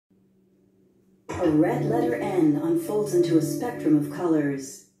A red letter N unfolds into a spectrum of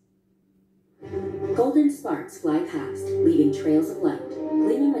colors. Golden sparks fly past, leaving trails of light.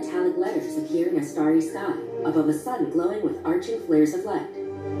 Gleaming metallic letters appear in a starry sky, above a sun glowing with arching flares of light.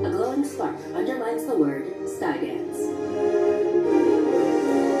 A glowing spark underlines the word Skydance.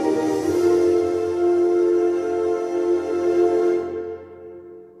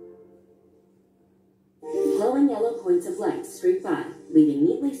 Glowing yellow points of light streak by, leaving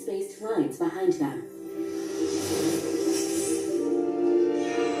neatly spaced lines behind them.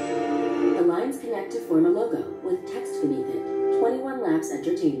 The lines connect to form a logo, with text beneath it, 21 Laps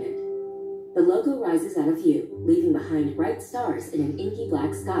Entertainment. The logo rises out of view, leaving behind bright stars in an inky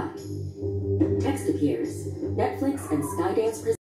black sky. Text appears, Netflix and Skydance present